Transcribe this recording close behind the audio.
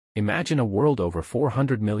Imagine a world over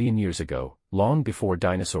 400 million years ago, long before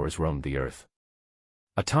dinosaurs roamed the Earth.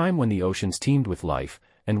 A time when the oceans teemed with life,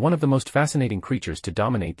 and one of the most fascinating creatures to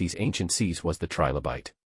dominate these ancient seas was the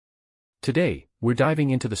trilobite. Today, we're diving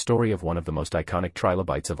into the story of one of the most iconic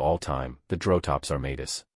trilobites of all time, the Drotops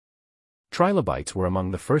Armatus. Trilobites were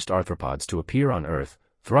among the first arthropods to appear on Earth,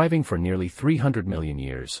 thriving for nearly 300 million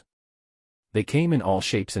years. They came in all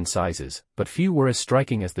shapes and sizes, but few were as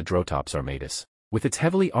striking as the Drotops Armatus. With its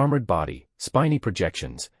heavily armored body, spiny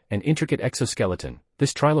projections, and intricate exoskeleton,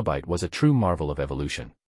 this trilobite was a true marvel of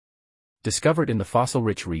evolution. Discovered in the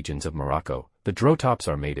fossil-rich regions of Morocco, the Drotops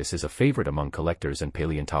Armatus is a favorite among collectors and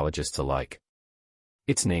paleontologists alike.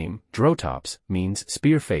 Its name, Drotops, means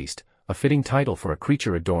spear-faced, a fitting title for a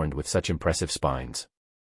creature adorned with such impressive spines.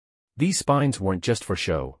 These spines weren't just for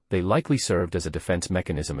show, they likely served as a defense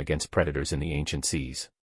mechanism against predators in the ancient seas.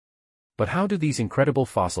 But how do these incredible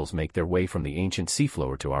fossils make their way from the ancient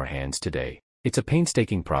seafloor to our hands today? It's a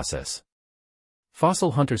painstaking process.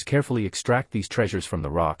 Fossil hunters carefully extract these treasures from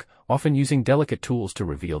the rock, often using delicate tools to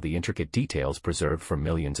reveal the intricate details preserved for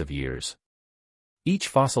millions of years. Each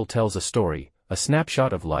fossil tells a story, a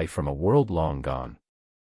snapshot of life from a world long gone.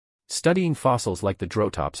 Studying fossils like the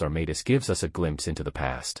Drotops Armatus gives us a glimpse into the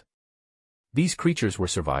past. These creatures were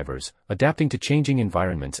survivors, adapting to changing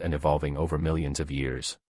environments and evolving over millions of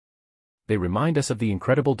years. They remind us of the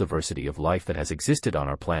incredible diversity of life that has existed on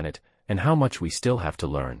our planet, and how much we still have to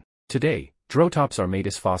learn. Today, Drotops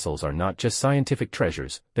Armatus fossils are not just scientific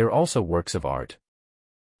treasures, they're also works of art.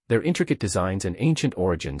 Their intricate designs and ancient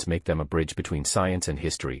origins make them a bridge between science and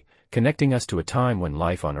history, connecting us to a time when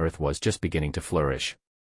life on Earth was just beginning to flourish.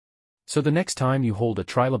 So the next time you hold a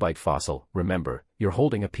trilobite fossil, remember, you're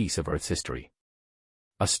holding a piece of Earth's history.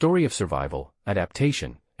 A story of survival,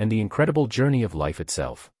 adaptation, and the incredible journey of life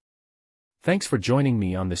itself. Thanks for joining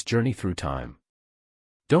me on this journey through time.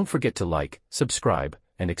 Don't forget to like, subscribe,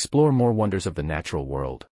 and explore more wonders of the natural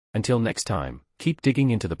world. Until next time, keep digging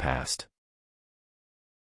into the past.